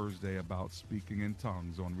Theological Thursday about speaking in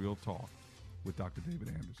tongues on Real Talk with Dr. David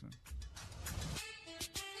Anderson.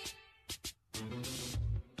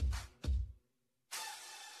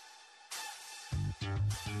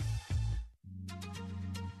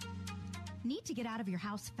 Need to get out of your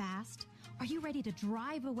house fast? Are you ready to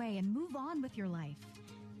drive away and move on with your life?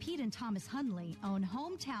 Pete and Thomas Hundley own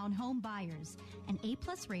Hometown Home Buyers, an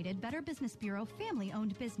A-plus rated Better Business Bureau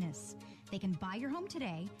family-owned business. They can buy your home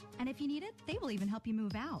today, and if you need it, they will even help you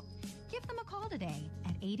move out. Give them a call today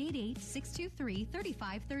at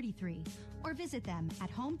 888-623-3533 or visit them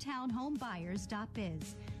at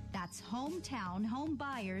hometownhomebuyers.biz. That's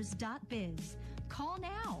hometownhomebuyers.biz. Call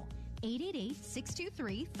now.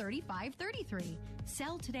 888-623-3533.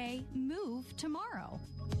 Sell today, move tomorrow.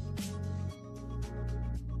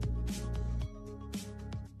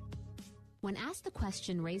 When asked the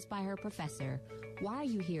question raised by her professor, why are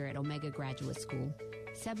you here at Omega Graduate School?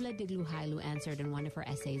 Sebla Digluhailu answered in one of her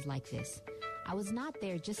essays like this: I was not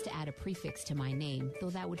there just to add a prefix to my name, though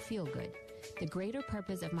that would feel good. The greater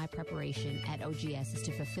purpose of my preparation at OGS is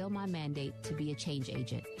to fulfill my mandate to be a change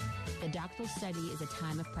agent. The doctoral study is a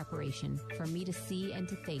time of preparation for me to see and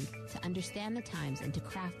to think, to understand the times, and to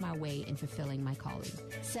craft my way in fulfilling my calling.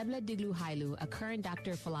 Sebla Digluhailu, a current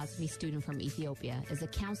Doctor of Philosophy student from Ethiopia, is a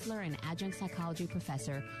counselor and adjunct psychology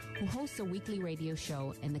professor who hosts a weekly radio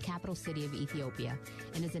show in the capital city of Ethiopia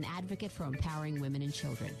and is an advocate for empowering women and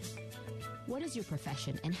children. What is your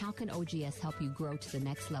profession, and how can OGS help you grow to the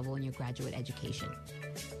next level in your graduate education?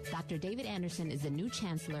 Dr. David Anderson is the new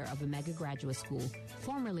chancellor of Omega Graduate School,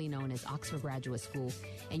 formerly known as Oxford Graduate School,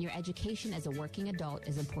 and your education as a working adult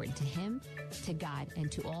is important to him, to God,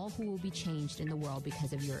 and to all who will be changed in the world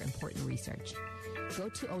because of your important research. Go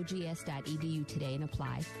to ogs.edu today and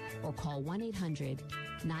apply, or call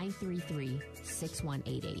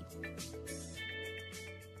 1-800-933-6188.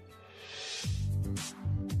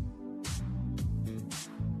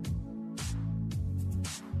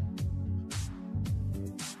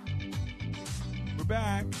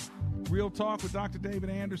 Back. Real Talk with Dr. David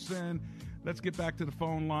Anderson. Let's get back to the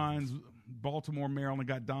phone lines. Baltimore, Maryland,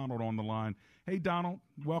 got Donald on the line. Hey, Donald,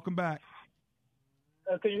 welcome back.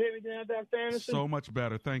 Can you hear me now, Dr. Anderson? So much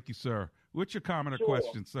better. Thank you, sir. What's your comment or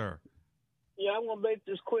question, sir? Yeah, I'm going to make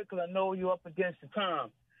this quick because I know you're up against the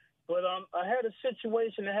time. But I had a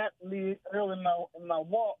situation that happened to me early in my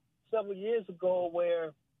walk several years ago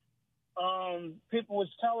where people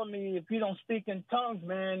was telling me, if you don't speak in tongues,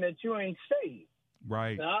 man, that you ain't saved.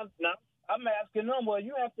 Right. Now, I'm asking them, well,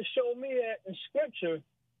 you have to show me that in Scripture,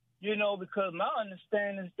 because my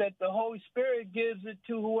understanding is that the Holy Spirit gives it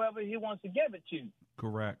to whoever he wants to give it to.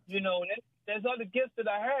 Correct. There's other gifts that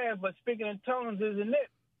I have, but speaking in tongues isn't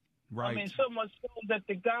it. Right. I mean, so much so that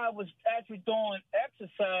the guy was actually doing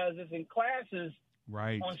exercises and classes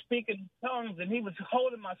on speaking in tongues, and he was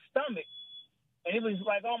holding my stomach. And it was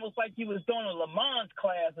almost like he was doing a Le Mans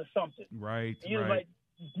class or something. Right, he was like,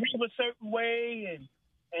 breathe a certain way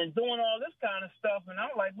and doing all this kind of stuff. And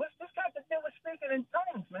I'm like, what's this got to do with speaking in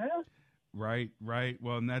tongues, man? Right.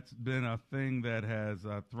 Well, and that's been a thing that has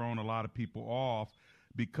thrown a lot of people off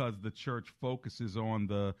because the church focuses on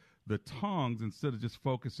the tongues instead of just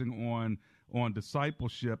focusing on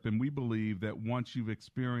discipleship. And we believe that once you've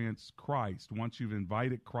experienced Christ, once you've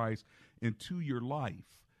invited Christ into your life,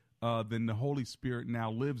 then the Holy Spirit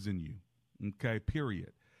now lives in you. Okay,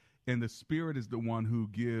 period. And the Spirit is the one who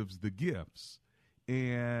gives the gifts.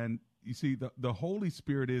 And you see, the Holy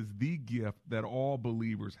Spirit is the gift that all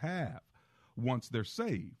believers have once they're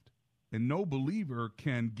saved. And no believer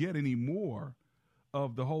can get any more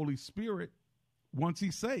of the Holy Spirit once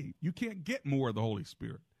he's saved. You can't get more of the Holy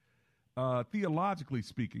Spirit, theologically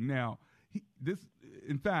speaking. Now,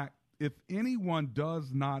 in fact, if anyone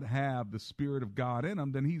does not have the Spirit of God in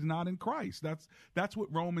him, then he's not in Christ. That's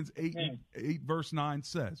what Romans 8 verse 9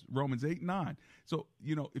 says. Romans 8:9. So,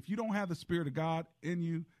 if you don't have the Spirit of God in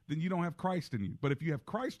you, then you don't have Christ in you. But if you have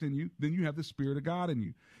Christ in you, then you have the Spirit of God in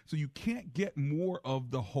you. So you can't get more of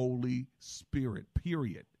the Holy Spirit,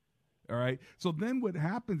 period. All right. So then what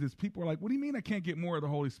happens is people are like, what do you mean I can't get more of the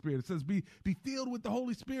Holy Spirit? It says be filled with the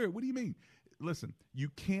Holy Spirit. What do you mean? listen, you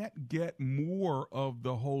can't get more of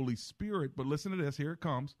the Holy Spirit, but listen to this, here it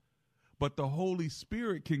comes. But the Holy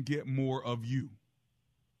Spirit can get more of you.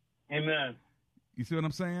 Amen. You see what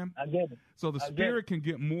I'm saying? I get it. So the Spirit can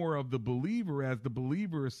get more of the believer as the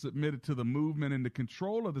believer is submitted to the movement and the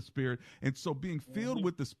control of the Spirit. And so being filled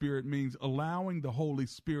with the Spirit means allowing the Holy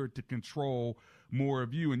Spirit to control more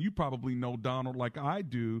of you. And you probably know, Donald, like I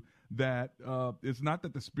do, that it's not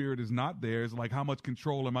that the Spirit is not there. It's like, how much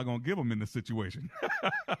control am I going to give him in this situation?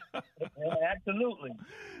 Absolutely.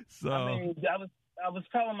 So I mean, I was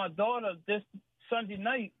telling my daughter this Sunday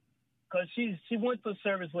night, because she went to a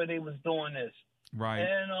service where they was doing this. Right.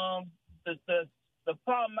 And the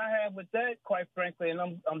problem I have with that, quite frankly, and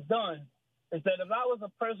I'm done, is that if I was a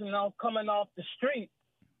person now coming off the street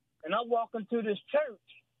and I'm walking through this church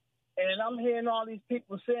and I'm hearing all these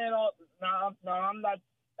people saying, I'm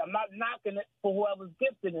not knocking it for whoever's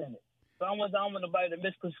gifted in it. So I don't want nobody to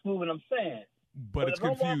misconstrue what I'm saying. But it's if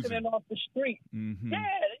I'm confusing. walking in off the street, Mm-hmm. yeah,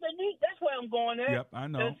 that's where I'm going at. Yep, I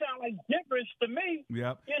know. It sounds like gibberish to me.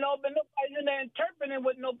 Yep. You know, but nobody's in there interpreting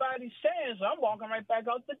what nobody's saying, so I'm walking right back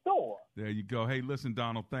out the door. There you go. Hey, listen,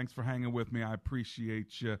 Donald, thanks for hanging with me. I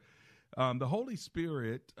appreciate you. The Holy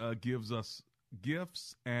Spirit gives us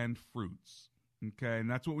gifts and fruits. Okay, and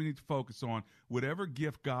that's what we need to focus on. Whatever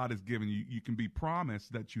gift God has given you, you can be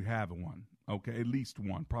promised that you have one. Okay, at least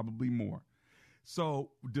one, probably more. So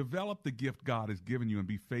develop the gift God has given you and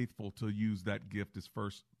be faithful to use that gift, as 1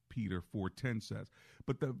 Peter 4:10 says.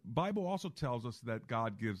 But the Bible also tells us that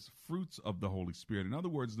God gives fruits of the Holy Spirit. In other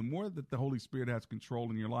words, the more that the Holy Spirit has control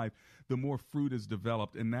in your life, the more fruit is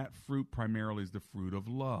developed, and that fruit primarily is the fruit of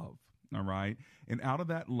love. All right. And out of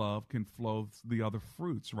that love can flow the other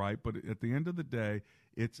fruits, right? But at the end of the day,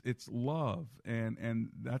 it's love. And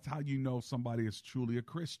that's how you know somebody is truly a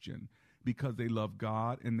Christian, because they love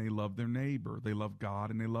God and they love their neighbor. They love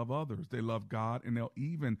God and they love others. They love God and they'll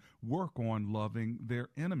even work on loving their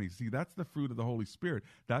enemies. See, that's the fruit of the Holy Spirit.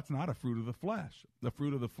 That's not a fruit of the flesh. The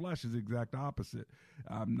fruit of the flesh is the exact opposite.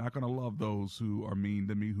 I'm not going to love those who are mean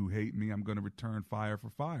to me, who hate me. I'm going to return fire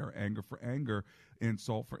for fire, anger for anger,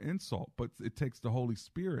 insult for insult. But it takes the Holy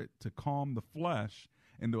Spirit to calm the flesh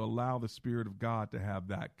and to allow the Spirit of God to have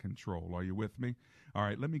that control. Are you with me? All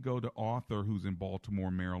right, let me go to Arthur, who's in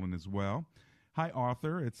Baltimore, Maryland as well. Hi,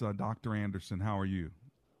 Arthur. It's Dr. Anderson. How are you?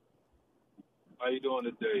 How you doing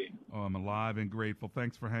today? Oh, I'm alive and grateful.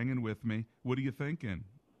 Thanks for hanging with me. What are you thinking?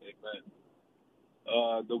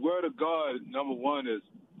 Amen. The Word of God, number one, is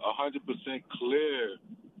 100% clear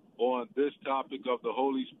on this topic of the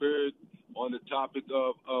Holy Spirit, on the topic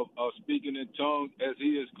of speaking in tongues, as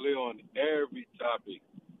he is clear on every topic.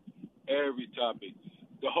 Every topic.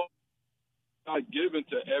 The Holy Spirit is given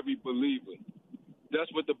to every believer.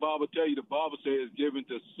 That's what the Bible tells you. The Bible says it's given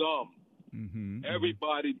to some. Mm-hmm,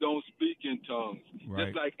 everybody don't speak in tongues.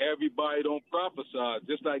 Right. Just like everybody don't prophesy.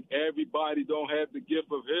 Just like everybody don't have the gift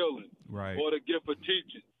of healing or the gift of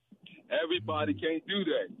teaching. Everybody can't do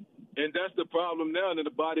that. And that's the problem now in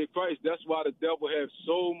the body of Christ. That's why the devil has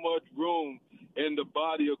so much room in the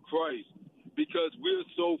body of Christ, because we're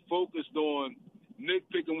so focused on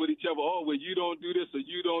nitpicking with each other. Oh, well, you don't do this or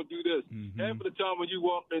you don't do this. Half of the time when you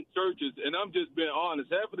walk in churches, and I'm just being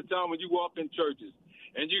honest, half of the time when you walk in churches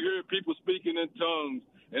and you hear people speaking in tongues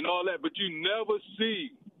and all that, but you never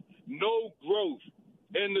see no growth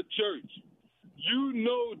in the church. You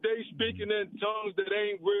know they speaking in tongues that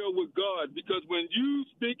ain't real with God, because when you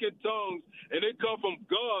speak in tongues and they come from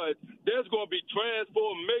God, there's going to be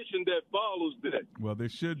transformation that follows that. Well, there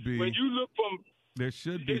should be. When you look from... There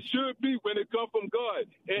should be. It should be when it comes from God.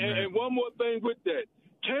 And one more thing with that.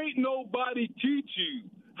 Can't nobody teach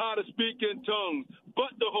you how to speak in tongues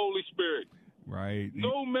but the Holy Spirit. Right.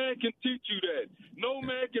 No man can teach you that. No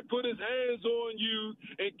man can put his hands on you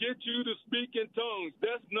and get you to speak in tongues.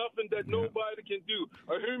 That's nothing that nobody can do.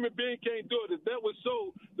 A human being can't do it. If that was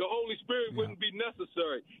so, the Holy Spirit wouldn't be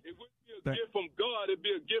necessary. It wouldn't be a gift from God. It'd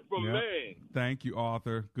be a gift from man. Thank you,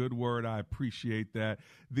 Arthur. Good word. I appreciate that.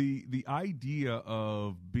 The idea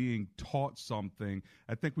of being taught something,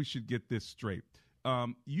 I think we should get this straight.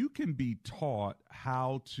 You can be taught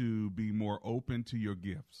how to be more open to your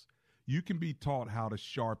gifts. You can be taught how to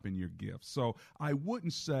sharpen your gifts. So I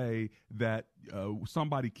wouldn't say that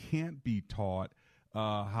somebody can't be taught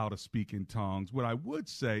how to speak in tongues. What I would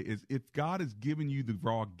say is, if God has given you the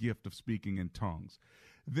raw gift of speaking in tongues,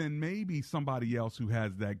 then maybe somebody else who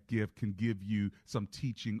has that gift can give you some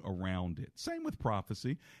teaching around it. Same with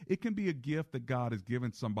prophecy. It can be a gift that God has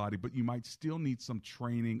given somebody, but you might still need some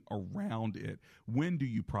training around it. When do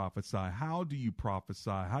you prophesy? How do you prophesy?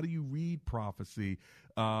 How do you read prophecy?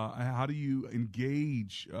 How do you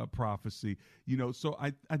engage prophecy? So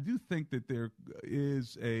I do think that there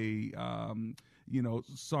is a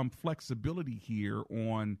some flexibility here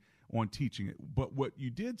on teaching it. But what you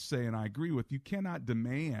did say, and I agree with, you cannot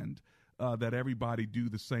demand that everybody do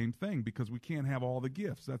the same thing, because we can't have all the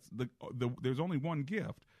gifts. That's there's only one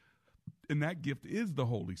gift, and that gift is the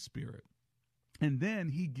Holy Spirit. And then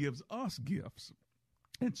he gives us gifts.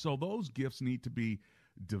 And so those gifts need to be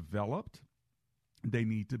developed. They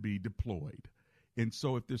need to be deployed. And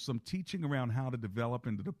so if there's some teaching around how to develop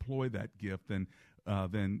and to deploy that gift, then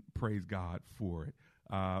praise God for it.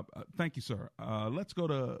 Thank you, sir. Let's go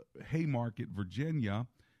to Haymarket, Virginia,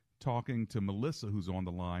 talking to Melissa, who's on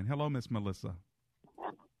the line. Hello, Miss Melissa.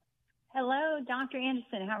 Hello, Dr.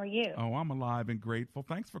 Anderson. How are you? Oh, I'm alive and grateful.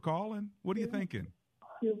 Thanks for calling. What are you thinking?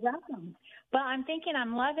 You're welcome. Well, I'm thinking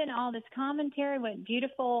I'm loving all this commentary, what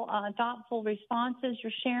beautiful, thoughtful responses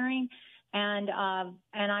you're sharing. And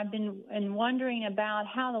I've been wondering about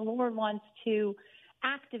how the Lord wants to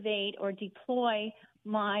activate or deploy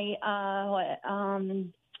my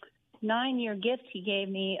 9-year gift he gave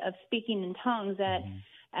me of speaking in tongues at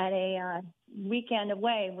a weekend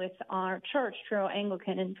away with our church, Truro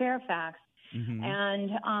Anglican in Fairfax.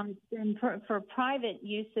 And for private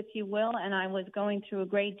use, if you will, and I was going through a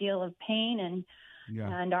great deal of pain,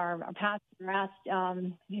 and our pastor asked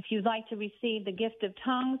if you'd like to receive the gift of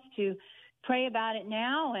tongues to pray about it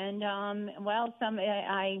now. And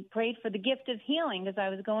I prayed for the gift of healing, because I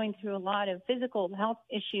was going through a lot of physical health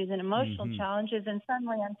issues and emotional challenges, and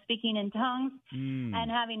suddenly I'm speaking in tongues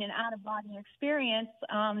and having an out-of-body experience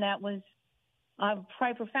that was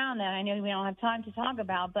quite profound, that I know we don't have time to talk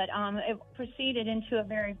about, but it proceeded into a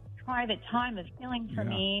very private time of healing for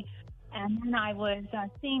me. And then I was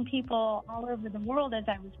seeing people all over the world as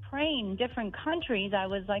I was praying, different countries. I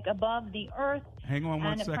was like above the earth. Hang on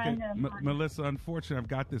one second. Melissa, unfortunately, I've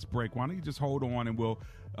got this break. Why don't you just hold on, and we'll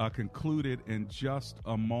conclude it in just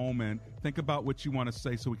a moment. Think about what you want to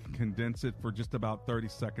say so we can condense it for just about 30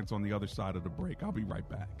 seconds on the other side of the break. I'll be right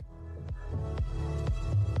back.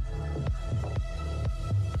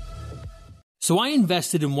 So I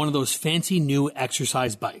invested in one of those fancy new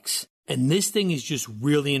exercise bikes. And this thing is just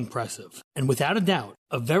really impressive. And without a doubt,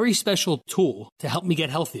 a very special tool to help me get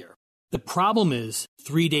healthier. The problem is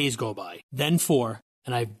 3 days go by, then 4,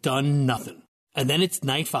 and I've done nothing. And then it's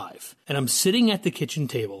night 5, and I'm sitting at the kitchen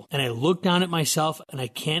table, and I look down at myself, and I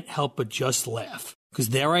can't help but just laugh. Because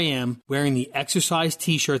there I am, wearing the exercise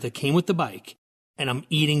t-shirt that came with the bike, and I'm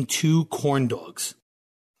eating 2 corn dogs.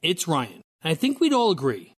 It's Ryan. And I think we'd all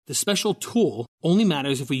agree, the special tool only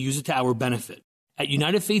matters if we use it to our benefit. At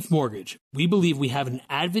United Faith Mortgage, we believe we have an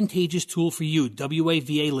advantageous tool for you,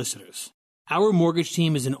 WAVA listeners. Our mortgage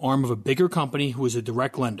team is an arm of a bigger company who is a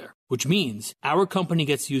direct lender, which means our company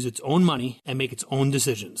gets to use its own money and make its own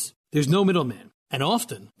decisions. There's no middleman, and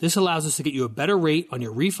often this allows us to get you a better rate on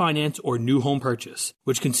your refinance or new home purchase,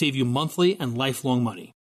 which can save you monthly and lifelong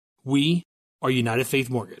money. We are United Faith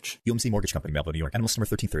Mortgage. UMC Mortgage Company, Melville, New York. NMLS number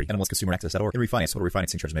 1330. NMLSconsumeraccess.org. And refinance. Total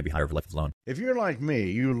refinancing charges may be higher over life of loan. If you're like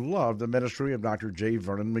me, you love the ministry of Dr. J.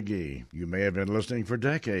 Vernon McGee. You may have been listening for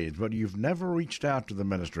decades, but you've never reached out to the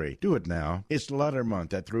ministry. Do it now. It's letter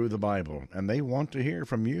month at Through the Bible, and they want to hear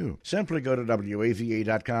from you. Simply go to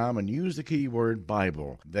WAVA.com and use the keyword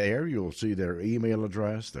Bible. There you'll see their email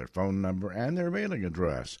address, their phone number, and their mailing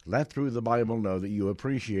address. Let Through the Bible know that you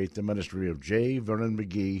appreciate the ministry of J. Vernon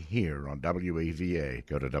McGee here on WAVA.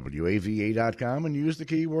 Go to WAVA.com and use the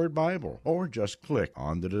keyword Bible, or just click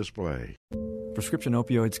on the display. Prescription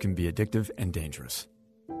opioids can be addictive and dangerous.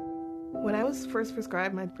 When I was first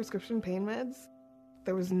prescribed my prescription pain meds,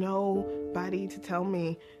 there was nobody to tell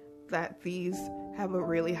me that these have a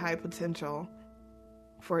really high potential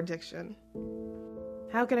for addiction.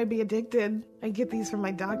 How can I be addicted? I get these from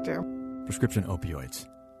my doctor. Prescription opioids.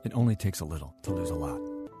 It only takes a little to lose a lot.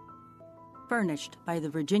 Furnished by the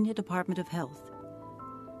Virginia Department of Health.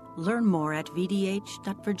 Learn more at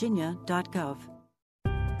vdh.virginia.gov.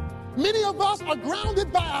 Many of us are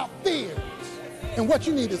grounded by our fears, and what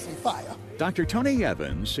you need is some fire. Dr. Tony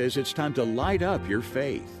Evans says it's time to light up your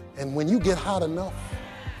faith. And when you get hot enough,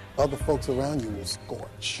 other folks around you will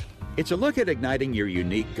scorch. It's a look at igniting your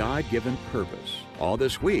unique God-given purpose. All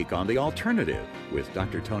this week on The Alternative with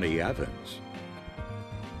Dr. Tony Evans.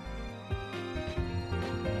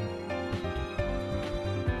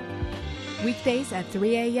 Weekdays at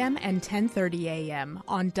 3 a.m. and 10:30 a.m.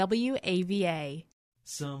 on WAVA.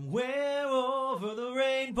 Somewhere over the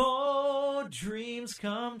rainbow, dreams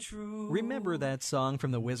come true. Remember that song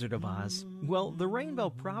from The Wizard of Oz? Well, the rainbow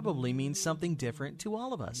probably means something different to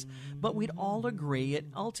all of us, but we'd all agree it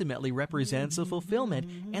ultimately represents a fulfillment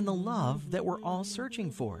and the love that we're all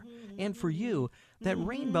searching for. And for you, that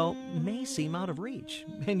rainbow may seem out of reach.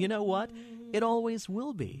 And you know what? It always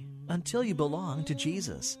will be, until you belong to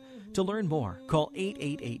Jesus. To learn more, call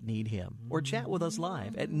 888-NEED-HIM or chat with us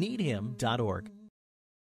live at needhim.org.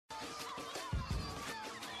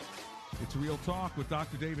 It's Real Talk with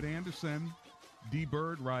Dr. David Anderson. D.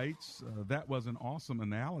 Bird writes, that was an awesome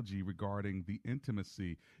analogy regarding the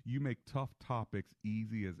intimacy. You make tough topics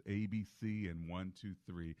easy as ABC and 1, 2,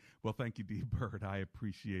 3. Well, thank you, D. Bird. I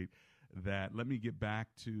appreciate that. Let me get back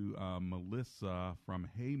to Melissa from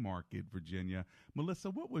Haymarket, Virginia.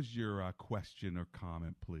 Melissa, what was your question or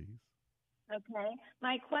comment, please? Okay.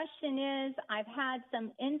 My question is, I've had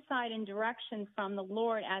some insight and direction from the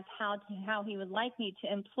Lord as how He would like me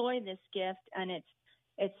to employ this gift, and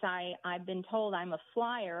I've been told I'm a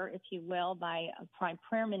flyer, if you will, by a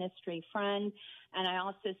prayer ministry friend, and I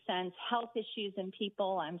also sense health issues in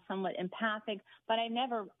people. I'm somewhat empathic, but I've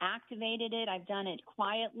never activated it. I've done it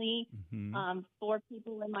quietly for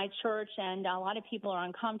people in my church, and a lot of people are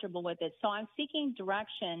uncomfortable with it. So I'm seeking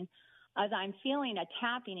direction. As I'm feeling a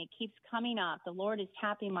tapping, it keeps coming up. The Lord is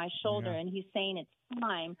tapping my shoulder, and He's saying it's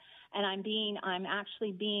time. And I'm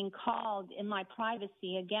actually being called in my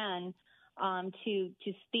privacy again to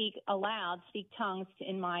speak aloud, speak tongues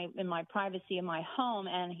in my privacy in my home.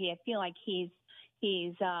 And I feel like He's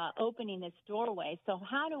opening this doorway. So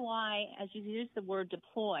how do I, as you use the word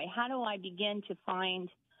deploy, how do I begin to find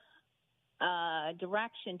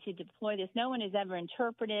direction to deploy this? No one has ever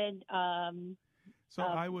interpreted.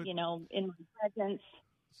 I would, in my presence.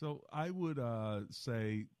 So I would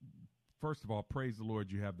say, first of all, praise the Lord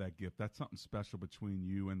you have that gift. That's something special between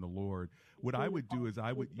you and the Lord. What I would do is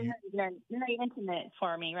very intimate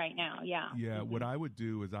for me right now. Yeah. Yeah. What I would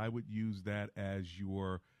do is I would use that as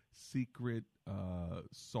your secret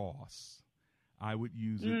sauce. I would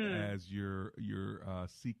use it as your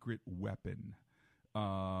secret weapon.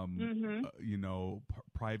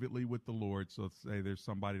 Privately with the Lord. So let's say there's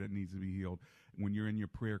somebody that needs to be healed. When you're in your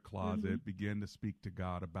prayer closet, begin to speak to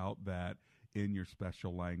God about that in your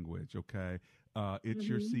special language. Okay. It's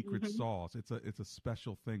your secret sauce. It's a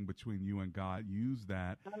special thing between you and God. Use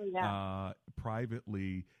that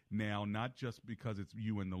privately now, not just because it's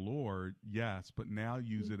you and the Lord. Yes. But now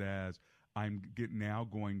use it as I'm now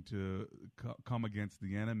going to come against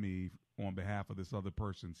the enemy on behalf of this other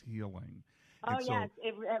person's healing. Oh, yes.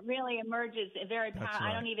 It really emerges very powerful.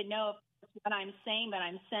 Right. I don't even know if it's what I'm saying, but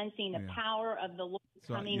I'm sensing the power of the Lord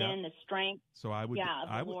coming in, the strength. So I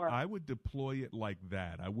would deploy it like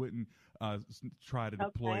that. I wouldn't try to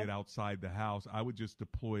deploy it outside the house. I would just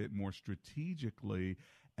deploy it more strategically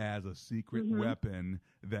as a secret weapon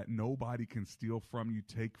that nobody can steal from you,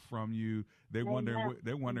 take from you. They're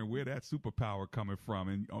wondering where that superpower coming from,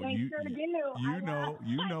 and you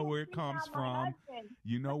know where it comes from.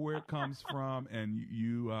 You know where it comes from, and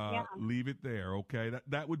you leave it there. Okay,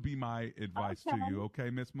 that would be my advice to you. Okay,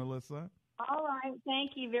 Miss Melissa. All right,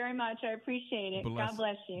 thank you very much. I appreciate it. God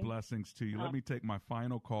bless you. Blessings to you. Let me take my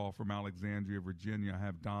final call from Alexandria, Virginia. I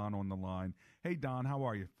have Don on the line. Hey, Don, how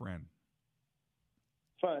are you, friend?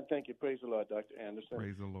 Fine, thank you. Praise the Lord, Dr. Anderson.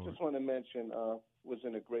 Praise the Lord. Just want to mention, was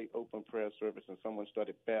in a great open prayer service, and someone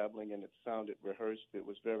started babbling, and it sounded rehearsed. It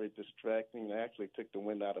was very distracting. It actually took the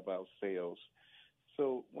wind out of our sails.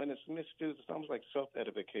 So when it's misused, it's almost like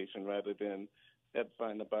self-edification rather than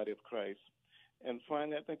edifying the body of Christ. And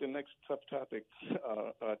finally, I think the next tough topic,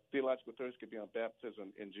 Theological Thursday, could be on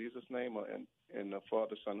baptism in Jesus' name or in the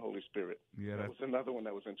Father, Son, Holy Spirit. Yeah, that was another one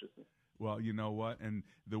that was interesting. Well, you know what? And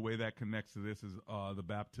the way that connects to this is the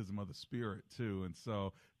baptism of the Spirit, too. And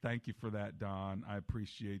so thank you for that, Don. I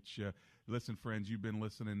appreciate you. Listen, friends, you've been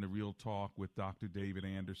listening to Real Talk with Dr. David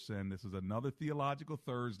Anderson. This is another Theological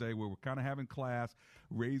Thursday where we're kind of having class,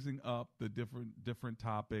 raising up the different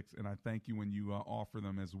topics, and I thank you when you offer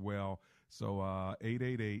them as well. So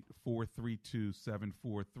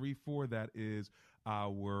 888-432-7434, that is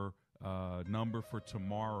our number for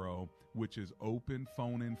tomorrow, which is Open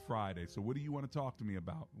Phone In Friday. So what do you want to talk to me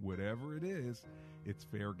about? Whatever it is, it's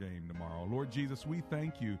fair game tomorrow. Lord Jesus, we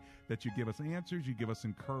thank you that you give us answers, you give us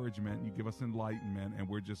encouragement, you give us enlightenment, and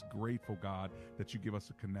we're just grateful, God, that you give us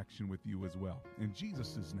a connection with you as well. In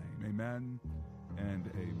Jesus' name, amen and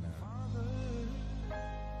amen.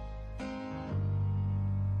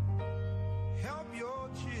 Help your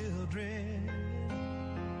children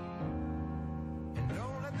and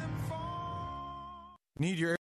don't let them fall. Need your